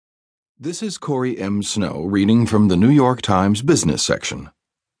This is Corey M. Snow reading from the New York Times business section.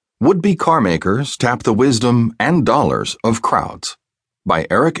 Would-be carmakers tap the wisdom and dollars of crowds by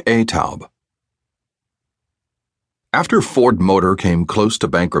Eric A. Taub. After Ford Motor came close to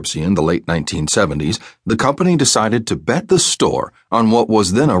bankruptcy in the late 1970s, the company decided to bet the store on what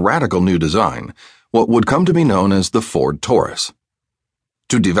was then a radical new design, what would come to be known as the Ford Taurus.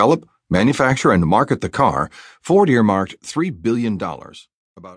 To develop, manufacture, and market the car, Ford earmarked $3 billion.